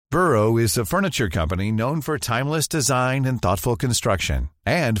Burrow is a furniture company known for timeless design and thoughtful construction,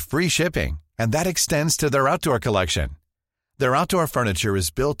 and free shipping, and that extends to their outdoor collection. Their outdoor furniture is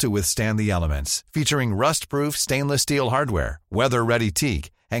built to withstand the elements, featuring rust-proof stainless steel hardware, weather-ready teak,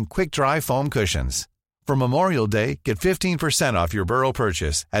 and quick-dry foam cushions. For Memorial Day, get 15% off your Burrow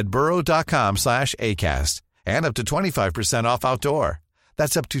purchase at burrow.com/ACAST and up to 25% off outdoor.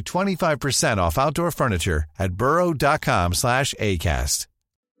 That's up to 25% off outdoor furniture at burrow.com/ACAST.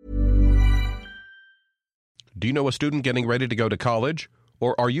 Do you know a student getting ready to go to college?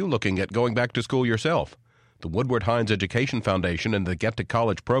 Or are you looking at going back to school yourself? The Woodward Hines Education Foundation and the Get to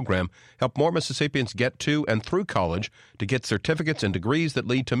College program help more Mississippians get to and through college to get certificates and degrees that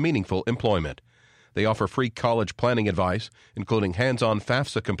lead to meaningful employment. They offer free college planning advice, including hands-on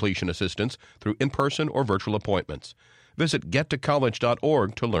FAFSA completion assistance through in-person or virtual appointments. Visit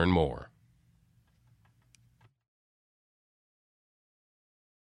gettocollege.org to learn more.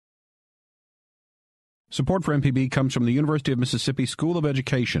 Support for MPB comes from the University of Mississippi School of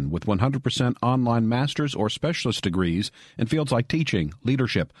Education with 100% online master's or specialist degrees in fields like teaching,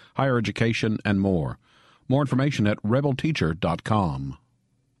 leadership, higher education, and more. More information at rebelteacher.com.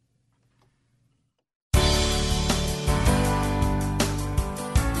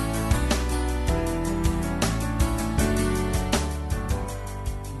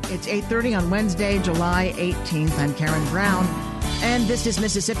 It's 8:30 on Wednesday, July 18th. I'm Karen Brown, and this is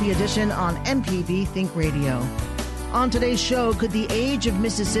Mississippi Edition on MPB Think Radio. On today's show, could the age of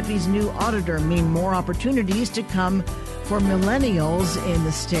Mississippi's new auditor mean more opportunities to come for millennials in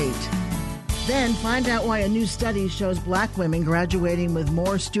the state? Then find out why a new study shows black women graduating with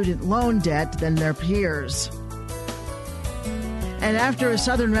more student loan debt than their peers. And after a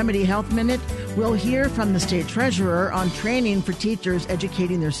Southern Remedy Health Minute, we'll hear from the state treasurer on training for teachers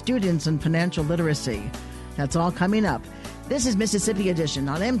educating their students in financial literacy. That's all coming up. This is Mississippi Edition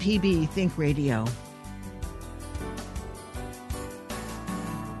on MPB Think Radio.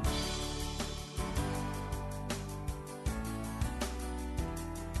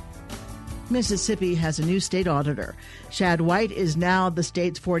 Mississippi has a new state auditor. Shad White is now the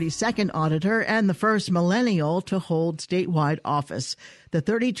state's 42nd auditor and the first millennial to hold statewide office. The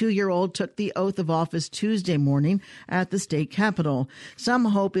 32-year-old took the oath of office Tuesday morning at the state capitol. Some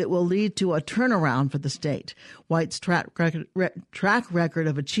hope it will lead to a turnaround for the state. White's track record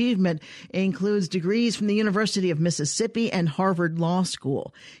of achievement includes degrees from the University of Mississippi and Harvard Law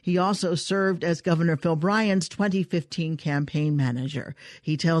School. He also served as Governor Phil Bryant's 2015 campaign manager.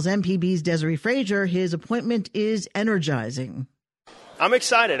 He tells MPB's Desiree Frazier his appointment is energizing. I'm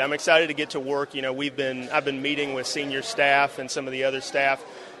excited. I'm excited to get to work. You know, I've been meeting with senior staff and some of the other staff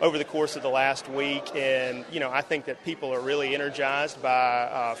over the course of the last week, and I think that people are really energized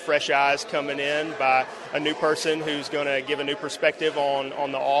by fresh eyes coming in, by a new person who's going to give a new perspective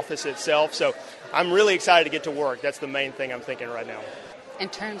on the office itself. So I'm really excited to get to work. That's the main thing I'm thinking right now. In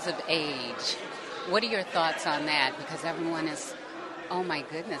terms of age, what are your thoughts on that? Because everyone is, oh my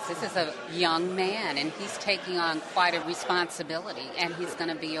goodness, this is a young man, and he's taking on quite a responsibility, and he's going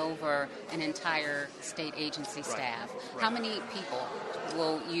to be over an entire state agency staff. Right. How many people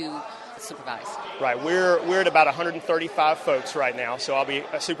will you supervise? Right, we're at about 135 folks right now, so I'll be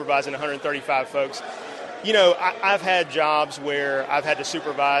supervising 135 folks. I've had jobs where I've had to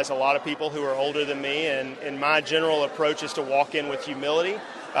supervise a lot of people who are older than me, and my general approach is to walk in with humility.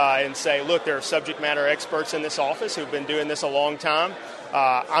 And say, look, there are subject matter experts in this office who've been doing this a long time.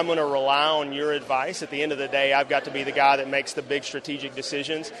 I'm going to rely on your advice. At the end of the day, I've got to be the guy that makes the big strategic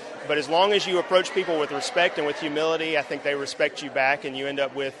decisions. But as long as you approach people with respect and with humility, I think they respect you back and you end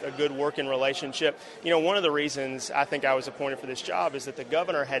up with a good working relationship. One of the reasons I think I was appointed for this job is that the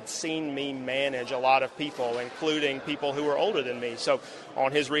governor had seen me manage a lot of people, including people who were older than me. So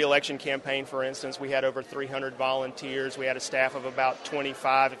on his reelection campaign, for instance, we had over 300 volunteers. We had a staff of about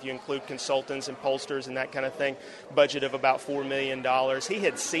 25, if you include consultants and pollsters and that kind of thing, budget of about $4 million. He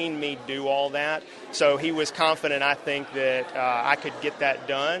had seen me do all that, so he was confident, I think, that I could get that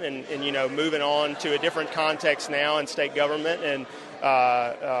done. And moving on to a different context now in state government and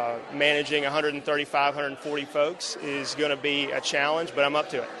managing 135, 140 folks is going to be a challenge, but I'm up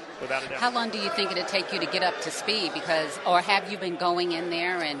to it. Without a doubt. How long do you think it'll take you to get up to speed? Or have you been going in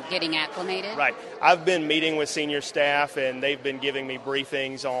there and getting acclimated? Right. I've been meeting with senior staff, and they've been giving me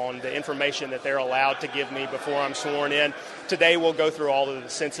briefings on the information that they're allowed to give me before I'm sworn in. Today we'll go through all of the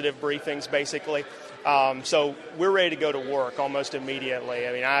sensitive briefings, basically. So we're ready to go to work almost immediately.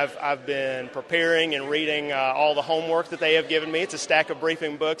 I mean, I've been preparing and reading all the homework that they have given me. It's a stack of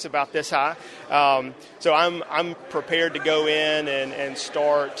briefing books about this high. So I'm prepared to go in and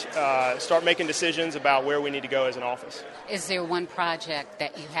start making decisions about where we need to go as an office. Is there one project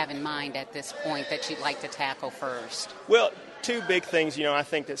that you have in mind at this point that you'd like to tackle first? Well, two big things. I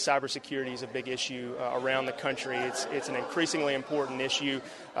think that cybersecurity is a big issue around the country. It's an increasingly important issue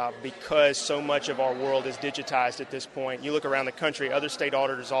because so much of our world is digitized at this point. You look around the country, other state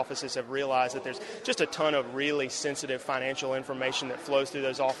auditors' offices have realized that there's just a ton of really sensitive financial information that flows through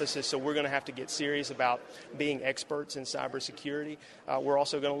those offices, so we're going to have to get serious about being experts in cybersecurity. We're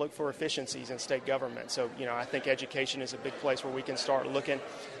also going to look for efficiencies in state government. So, I think education is a big place where we can start looking.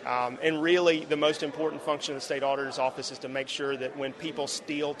 And really, the most important function of the state auditor's office is to make sure that when people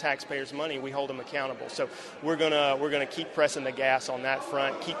steal taxpayers' money, we hold them accountable. So we're gonna keep pressing the gas on that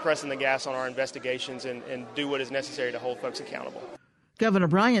front, keep pressing the gas on our investigations, and do what is necessary to hold folks accountable. Governor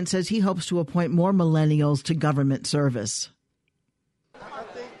Bryant says he hopes to appoint more millennials to government service. I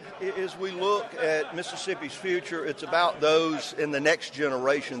think as we look at Mississippi's future, it's about those in the next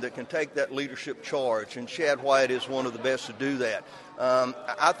generation that can take that leadership charge, and Shad White is one of the best to do that.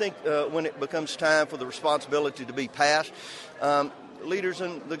 I think when it becomes time for the responsibility to be passed, leaders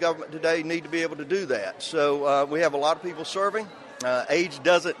in the government today need to be able to do that. So we have a lot of people serving. Age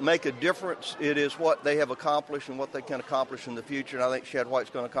doesn't make a difference. It is what they have accomplished and what they can accomplish in the future, and I think Shad White's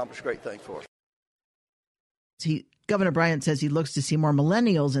going to accomplish great things for us. Governor Bryant says he looks to see more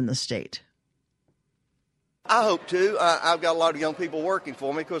millennials in the state. I hope to. I've got a lot of young people working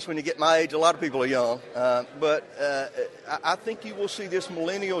for me. Of course, when you get my age, a lot of people are young. But I think you will see this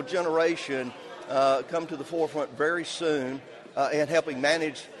millennial generation come to the forefront very soon in helping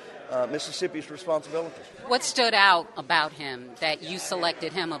manage Mississippi's responsibilities. What stood out about him that you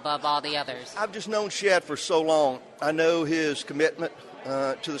selected him above all the others? I've just known Shad for so long. I know his commitment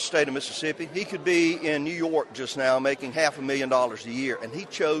to the state of Mississippi. He could be in New York just now making $500,000 a year, and he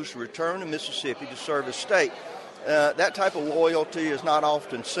chose to return to Mississippi to serve his state. That type of loyalty is not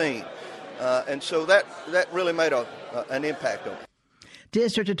often seen, and so that really made an impact on him.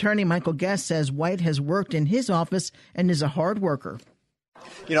 District Attorney Michael Guest says White has worked in his office and is a hard worker.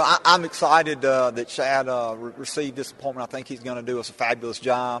 I'm excited that Shad received this appointment. I think he's going to do us a fabulous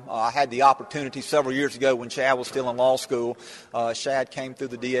job. I had the opportunity several years ago when Shad was still in law school. Shad came through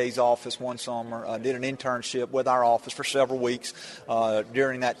the DA's office one summer, did an internship with our office for several weeks.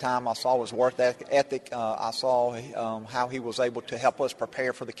 During that time, I saw his work ethic. I saw how he was able to help us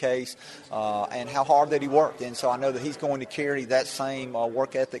prepare for the case and how hard that he worked. And so I know that he's going to carry that same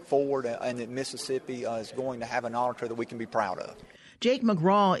work ethic forward, and that Mississippi is going to have an auditor that we can be proud of. Jake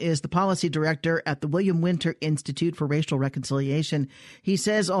McGraw is the policy director at the William Winter Institute for Racial Reconciliation. He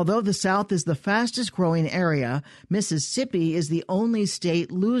says although the South is the fastest growing area, Mississippi is the only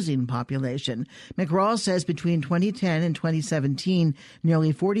state losing population. McGraw says between 2010 and 2017,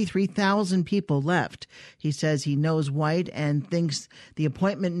 nearly 43,000 people left. He says he knows White and thinks the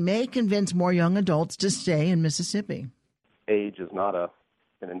appointment may convince more young adults to stay in Mississippi. Age is not an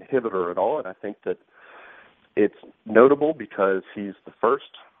inhibitor at all, and I think that it's notable because he's the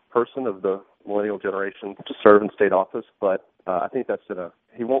first person of the millennial generation to serve in state office, but I think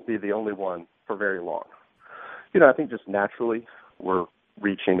he won't be the only one for very long. I think just naturally we're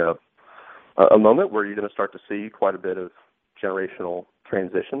reaching a moment where you're going to start to see quite a bit of generational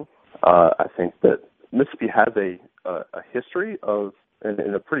transition. I think that Mississippi has a history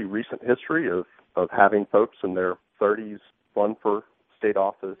in a pretty recent history of having folks in their 30s run for state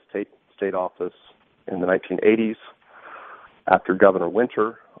office, take state office. In the 1980s, after Governor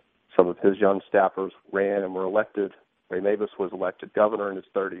Winter, some of his young staffers ran and were elected. Ray Mabus was elected governor in his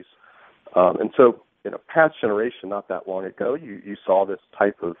 30s. And so in a past generation, not that long ago, you saw this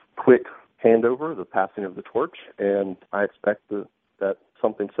type of quick handover, the passing of the torch, and I expect that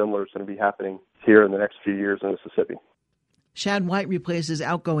something similar is going to be happening here in the next few years in Mississippi. Shad White replaces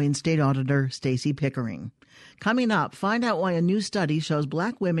outgoing state auditor Stacey Pickering. Coming up, find out why a new study shows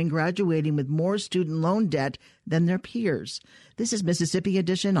black women graduating with more student loan debt than their peers. This is Mississippi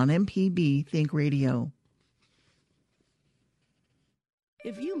Edition on MPB Think Radio.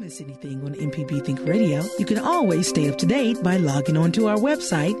 If you miss anything on MPB Think Radio, you can always stay up to date by logging on to our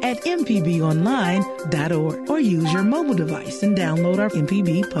website at mpbonline.org or use your mobile device and download our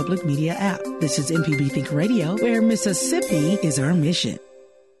MPB Public Media app. This is MPB Think Radio, where Mississippi is our mission.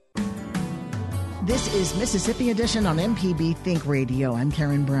 This is Mississippi Edition on MPB Think Radio. I'm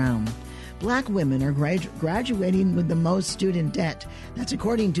Karen Brown. Black women are graduating with the most student debt. That's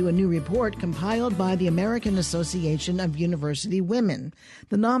according to a new report compiled by the American Association of University Women.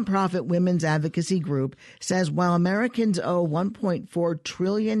 The nonprofit women's advocacy group says while Americans owe $1.4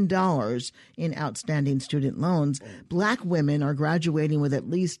 trillion in outstanding student loans, Black women are graduating with at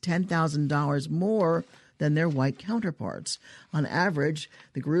least $10,000 more than their white counterparts. On average,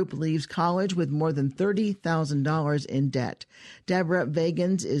 the group leaves college with more than $30,000 in debt. Deborah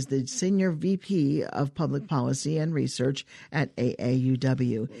Vagans is the Senior VP of Public Policy and Research at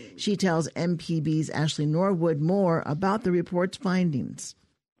AAUW. She tells MPB's Ashley Norwood more about the report's findings.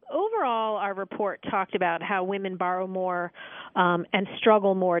 Overall, our report talked about how women borrow more and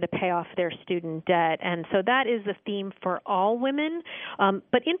struggle more to pay off their student debt. And so that is the theme for all women.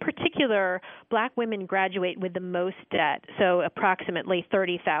 But in particular, Black women graduate with the most debt, so approximately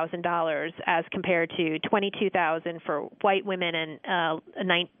 $30,000 as compared to $22,000 for white women and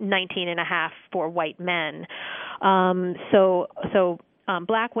 $19,500 for white men.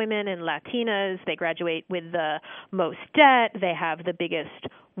 Black women and Latinas, they graduate with the most debt. They have the biggest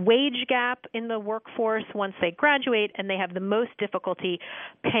wage gap in the workforce once they graduate, and they have the most difficulty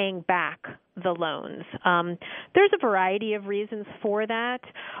paying back the loans. There's a variety of reasons for that.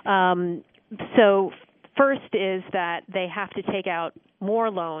 So first is that they have to take out more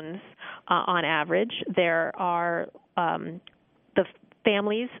loans on average. There are the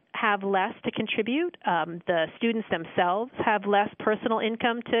families have less to contribute. The students themselves have less personal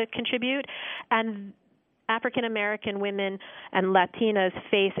income to contribute. And African American women and Latinas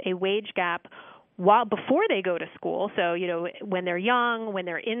face a wage gap before they go to school. So, when they're young, when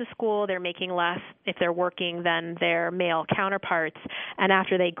they're in school, they're making less if they're working than their male counterparts. And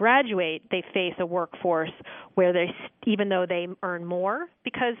after they graduate, they face a workforce where even though they earn more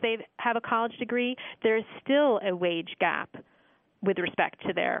because they have a college degree, there's still a wage gap with respect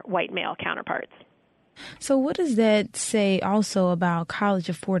to their white male counterparts. So what does that say also about college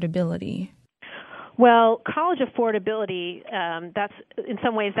affordability? Well, college affordability, that's in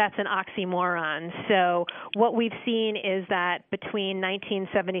some ways that's an oxymoron. So what we've seen is that between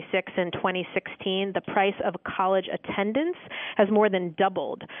 1976 and 2016, the price of college attendance has more than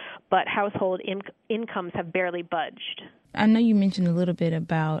doubled, but household incomes have barely budged. I know you mentioned a little bit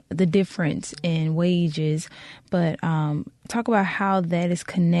about the difference in wages, but talk about how that is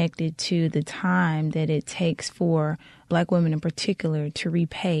connected to the time that it takes for Black women in particular to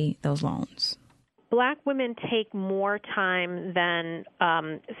repay those loans. Black women take more time than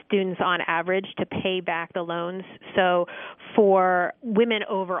students on average to pay back the loans. So for women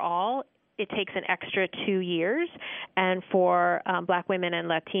overall, it takes an extra 2 years. And for Black women and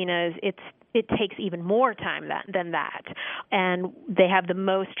Latinas, it takes even more time than that. And they have the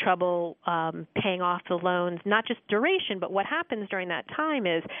most trouble paying off the loans, not just duration, but what happens during that time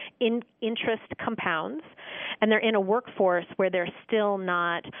is interest compounds, and they're in a workforce where they're still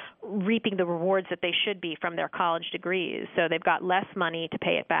not reaping the rewards that they should be from their college degrees. So they've got less money to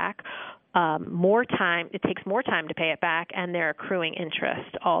pay it back, more time. It takes more time to pay it back, and they're accruing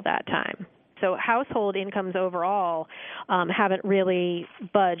interest all that time. So household incomes overall haven't really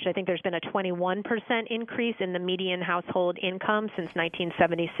budged. I think there's been a 21% increase in the median household income since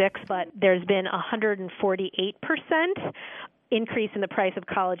 1976, but there's been a 148% increase in the price of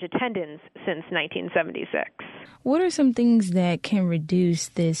college attendance since 1976. What are some things that can reduce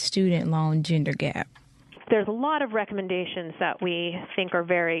this student loan gender gap? There's a lot of recommendations that we think are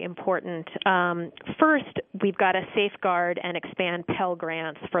very important. First, we've got to safeguard and expand Pell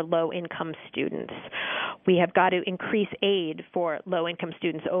Grants for low-income students. We have got to increase aid for low-income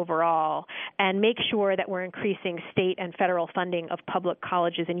students overall and make sure that we're increasing state and federal funding of public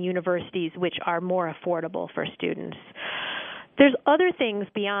colleges and universities, which are more affordable for students. There's other things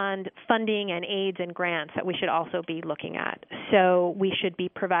beyond funding and aids and grants that we should also be looking at. So we should be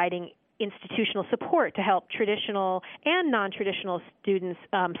providing institutional support to help traditional and non-traditional students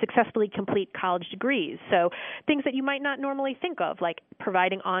successfully complete college degrees. So things that you might not normally think of, like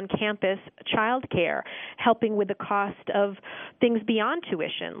providing on-campus childcare, helping with the cost of things beyond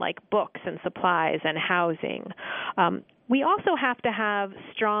tuition, like books and supplies and housing. We also have to have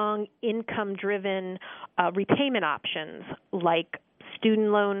strong income-driven repayment options, like student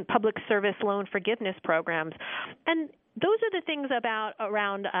loan, public service loan forgiveness programs. And those are the things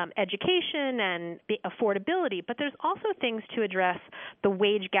around education and affordability, but there's also things to address the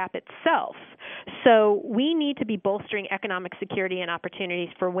wage gap itself. So we need to be bolstering economic security and opportunities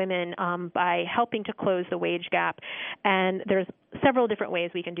for women by helping to close the wage gap, and there's several different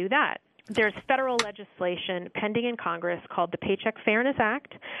ways we can do that. There's federal legislation pending in Congress called the Paycheck Fairness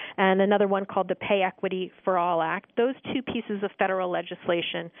Act and another one called the Pay Equity for All Act. Those two pieces of federal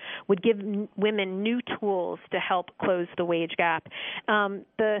legislation would give women new tools to help close the wage gap.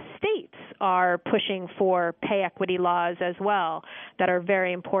 The states are pushing for pay equity laws as well that are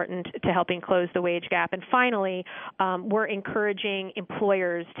very important to helping close the wage gap. And finally, we're encouraging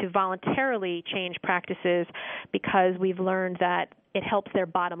employers to voluntarily change practices because we've learned that it helps their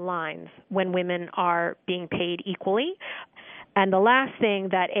bottom lines when women are being paid equally. And the last thing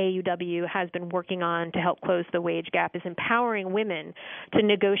that AUW has been working on to help close the wage gap is empowering women to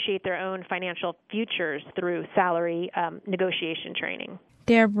negotiate their own financial futures through salary negotiation training.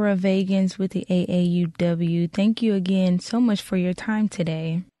 Deborah Vagans with the AAUW, thank you again so much for your time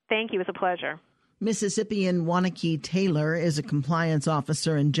today. Thank you. It was a pleasure. Mississippian Wanaki Taylor is a compliance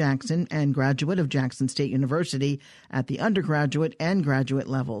officer in Jackson and graduate of Jackson State University at the undergraduate and graduate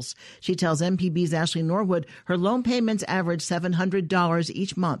levels. She tells MPB's Ashley Norwood her loan payments average $700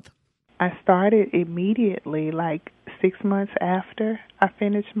 each month. I started immediately, like 6 months after I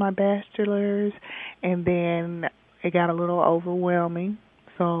finished my bachelor's, and then it got a little overwhelming,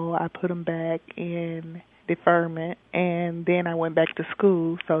 so I put them back in deferment, and then I went back to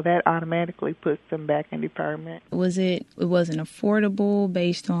school, so that automatically puts them back in deferment. It wasn't affordable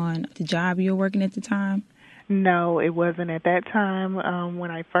based on the job you were working at the time? No, it wasn't at that time.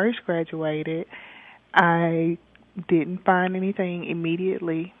 When I first graduated, I didn't find anything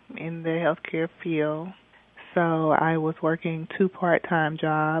immediately in the healthcare field, so I was working 2 part-time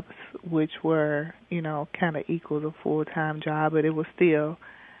jobs, which were, kind of equal to full-time job, but it was still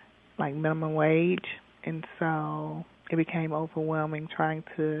like minimum wage. And so it became overwhelming trying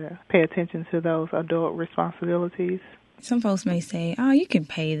to pay attention to those adult responsibilities. Some folks may say, you can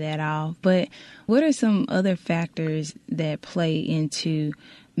pay that off. But what are some other factors that play into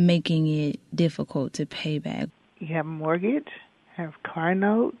making it difficult to pay back? You have a mortgage, have car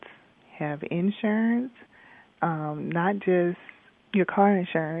notes, have insurance, not just your car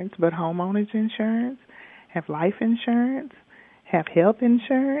insurance, but homeowners insurance, have life insurance, have health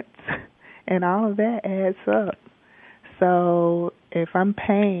insurance. And all of that adds up. So if I'm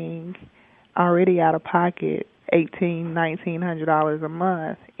paying already out of pocket $1,900 a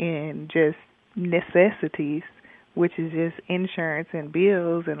month in just necessities, which is just insurance and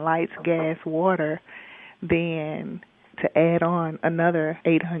bills and lights, gas, water, then to add on another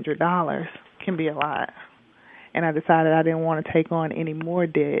 $800 can be a lot. And I decided I didn't want to take on any more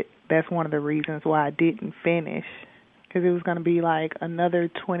debt. That's one of the reasons why I didn't finish, because it was going to be like another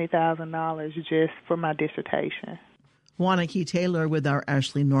 $20,000 just for my dissertation. Wanaki Taylor with our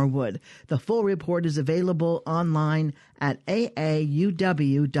Ashley Norwood. The full report is available online at aauw.org.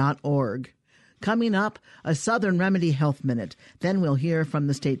 Coming up, a Southern Remedy Health Minute. Then we'll hear from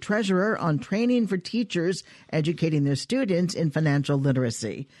the state treasurer on training for teachers educating their students in financial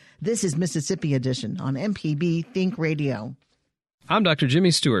literacy. This is Mississippi Edition on MPB Think Radio. I'm Dr.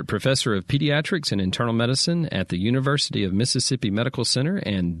 Jimmy Stewart, professor of pediatrics and internal medicine at the University of Mississippi Medical Center,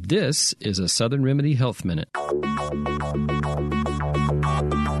 and this is a Southern Remedy Health Minute.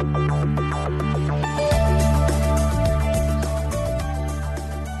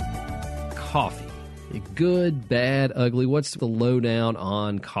 Coffee. Good, bad, ugly. What's the lowdown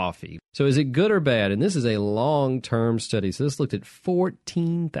on coffee? So is it good or bad? And this is a long-term study. So this looked at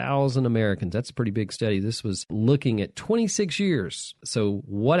 14,000 Americans. That's a pretty big study. This was looking at 26 years. So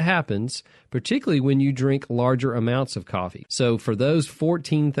what happens, particularly when you drink larger amounts of coffee? So for those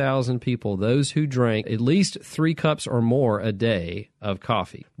 14,000 people, those who drank at least 3 cups or more a day of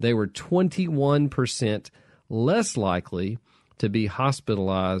coffee, they were 21% less likely to be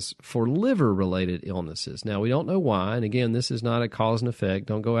hospitalized for liver-related illnesses. Now, we don't know why, and again, this is not a cause and effect.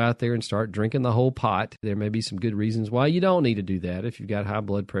 Don't go out there and start drinking the whole pot. There may be some good reasons why you don't need to do that. If you've got high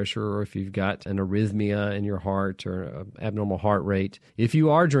blood pressure or if you've got an arrhythmia in your heart or an abnormal heart rate. If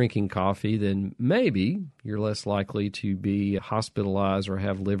you are drinking coffee, then maybe you're less likely to be hospitalized or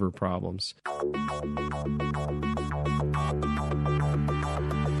have liver problems.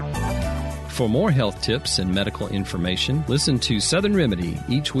 For more health tips and medical information, listen to Southern Remedy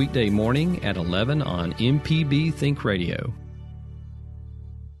each weekday morning at 11 on MPB Think Radio.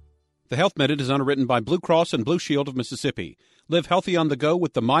 The Health Minute is underwritten by Blue Cross and Blue Shield of Mississippi. Live healthy on the go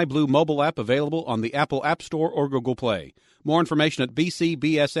with the MyBlue mobile app available on the Apple App Store or Google Play. More information at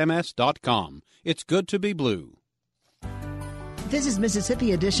bcbsms.com. It's good to be blue. This is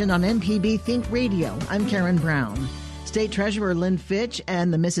Mississippi Edition on MPB Think Radio. I'm Karen Brown. State Treasurer Lynn Fitch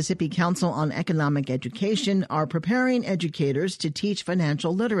and the Mississippi Council on Economic Education are preparing educators to teach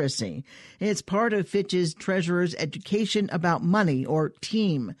financial literacy. It's part of Fitch's Treasurer's Education About Money, or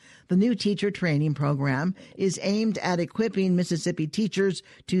TEAM. The new teacher training program is aimed at equipping Mississippi teachers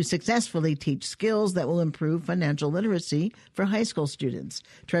to successfully teach skills that will improve financial literacy for high school students.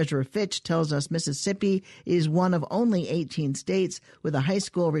 Treasurer Fitch tells us Mississippi is one of only 18 states with a high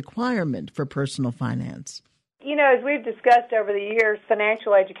school requirement for personal finance. You know, as we've discussed over the years,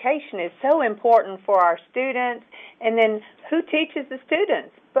 financial education is so important for our students, and then who teaches the students?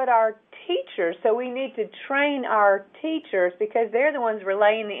 But our teachers. So we need to train our teachers because they're the ones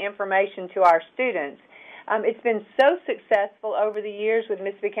relaying the information to our students. It's been so successful over the years with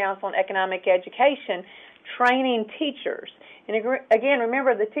Mississippi Council on Economic Education, training teachers. And again,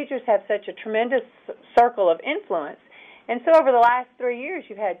 remember, the teachers have such a tremendous circle of influence. And so over the last 3 years,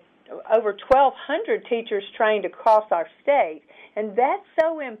 you've had over 1,200 teachers trained across our state, and that's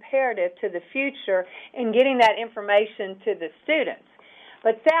so imperative to the future in getting that information to the students.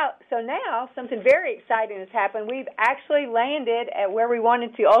 But so now something very exciting has happened. We've actually landed at where we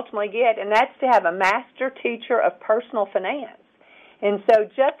wanted to ultimately get, and that's to have a master teacher of personal finance. And so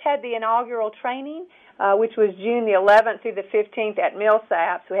just had the inaugural training, which was June the 11th through the 15th at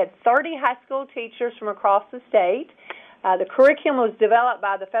Millsaps. We had 30 high school teachers from across the state. The curriculum was developed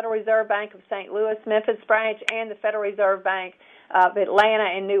by the Federal Reserve Bank of St. Louis, Memphis branch, and the Federal Reserve Bank of Atlanta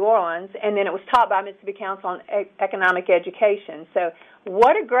and New Orleans, and then it was taught by Mississippi Council on Economic Education. So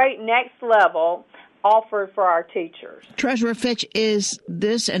what a great next level offer for our teachers. Treasurer Fitch, is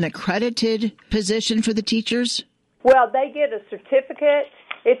this an accredited position for the teachers? Well, they get a certificate.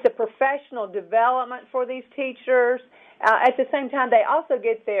 It's a professional development for these teachers. At the same time, they also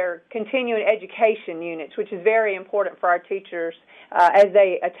get their continuing education units, which is very important for our teachers as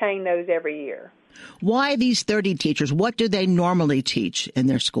they attain those every year. Why these 30 teachers? What do they normally teach in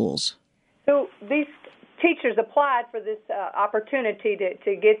their schools? So these teachers applied for this opportunity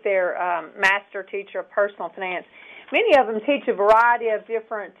to get their master teacher of personal finance. Many of them teach a variety of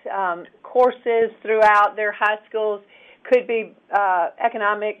different courses throughout their high schools. Could be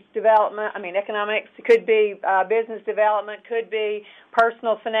economics, could be business development, could be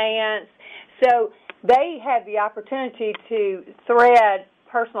personal finance. So they have the opportunity to thread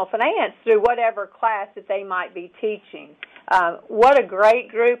personal finance through whatever class that they might be teaching. What a great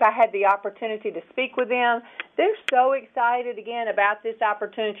group. I had the opportunity to speak with them. They're so excited, again, about this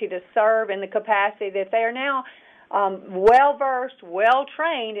opportunity to serve in the capacity that they are now well-versed,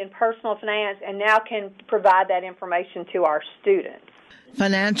 well-trained in personal finance, and now can provide that information to our students.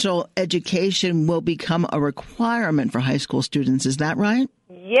 Financial education will become a requirement for high school students. Is that right?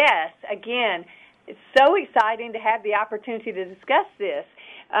 Yes. Again, it's so exciting to have the opportunity to discuss this.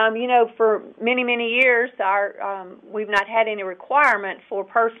 For many, many years, we've not had any requirement for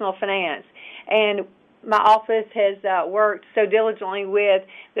personal finance. And my office has worked so diligently with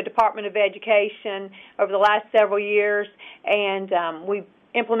the Department of Education over the last several years, and we've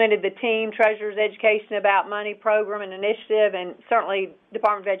implemented the TEAM, Treasurer's Education About Money program and initiative, and certainly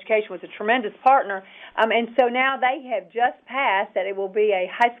Department of Education was a tremendous partner. And so now they have just passed that it will be a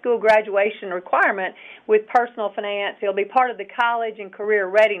high school graduation requirement with personal finance. It'll be part of the college and career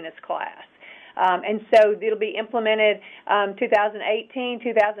readiness class. And so it'll be implemented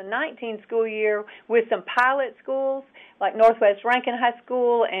 2018-2019 school year with some pilot schools like Northwest Rankin High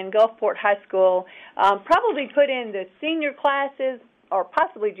School and Gulfport High School, probably put in the senior classes or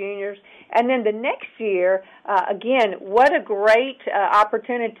possibly juniors. And then the next year, again, what a great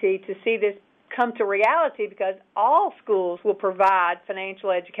opportunity to see this come to reality, because all schools will provide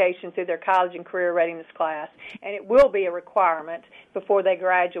financial education through their college and career readiness class, and it will be a requirement before they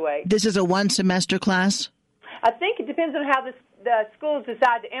graduate. This is a one-semester class? I think it depends on how the schools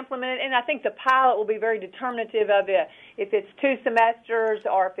decide to implement it, and I think the pilot will be very determinative of it. If it's 2 semesters,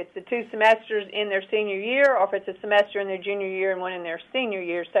 or if it's the 2 semesters in their senior year, or if it's a semester in their junior year and one in their senior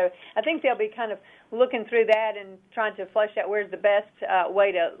year. So I think they'll be kind of looking through that and trying to flesh out where's the best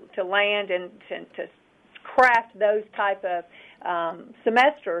way to land and to craft those type of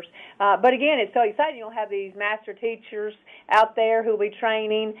semesters. But again, it's so exciting. You'll have these master teachers out there who will be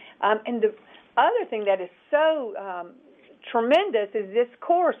training. And the other thing that is so tremendous is this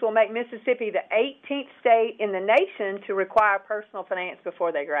course will make Mississippi the 18th state in the nation to require personal finance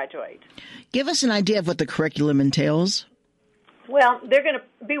before they graduate. Give us an idea of what the curriculum entails. Well, they're going to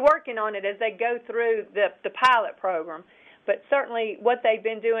be working on it as they go through the pilot program. But certainly what they've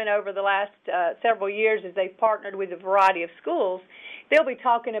been doing over the last several years is they've partnered with a variety of schools. They'll be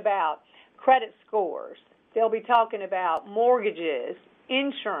talking about credit scores. They'll be talking about mortgages,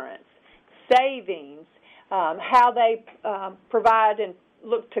 insurance, savings, how they provide and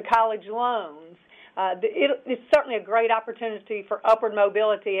look to college loans. It's certainly a great opportunity for upward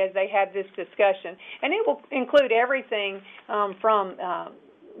mobility as they have this discussion. And it will include everything from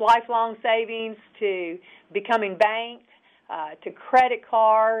lifelong savings to becoming banked, to credit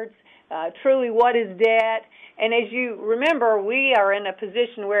cards, truly what is debt. And as you remember, we are in a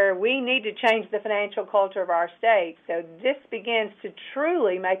position where we need to change the financial culture of our state. So this begins to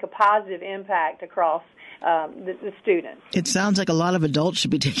truly make a positive impact across the students. It sounds like a lot of adults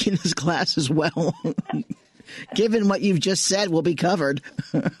should be taking this class as well. Given what you've just said, will be covered.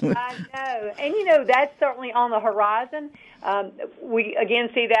 I know. And, that's certainly on the horizon. We, again,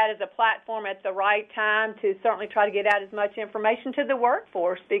 see that as a platform at the right time to certainly try to get out as much information to the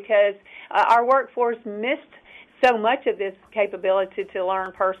workforce, because our workforce missed so much of this capability to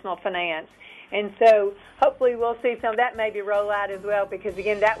learn personal finance. And so hopefully we'll see some of that maybe roll out as well, because,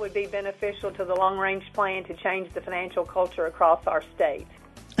 again, that would be beneficial to the long-range plan to change the financial culture across our state.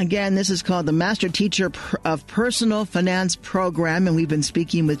 Again, this is called the Master Teacher of Personal Finance Program, and we've been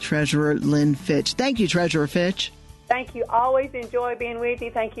speaking with Treasurer Lynn Fitch. Thank you, Treasurer Fitch. Thank you. Always enjoy being with you.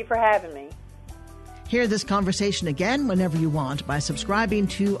 Thank you for having me. Hear this conversation again whenever you want by subscribing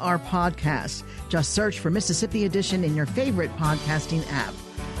to our podcast. Just search for Mississippi Edition in your favorite podcasting app.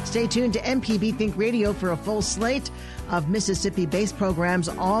 Stay tuned to MPB Think Radio for a full slate of Mississippi-based programs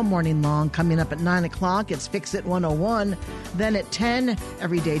all morning long. Coming up at 9 o'clock, it's Fix It 101. Then at 10,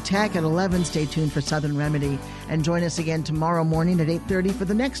 Everyday Tech. At 11, stay tuned for Southern Remedy. And join us again tomorrow morning at 8:30 for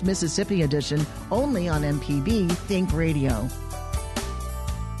the next Mississippi Edition, only on MPB Think Radio.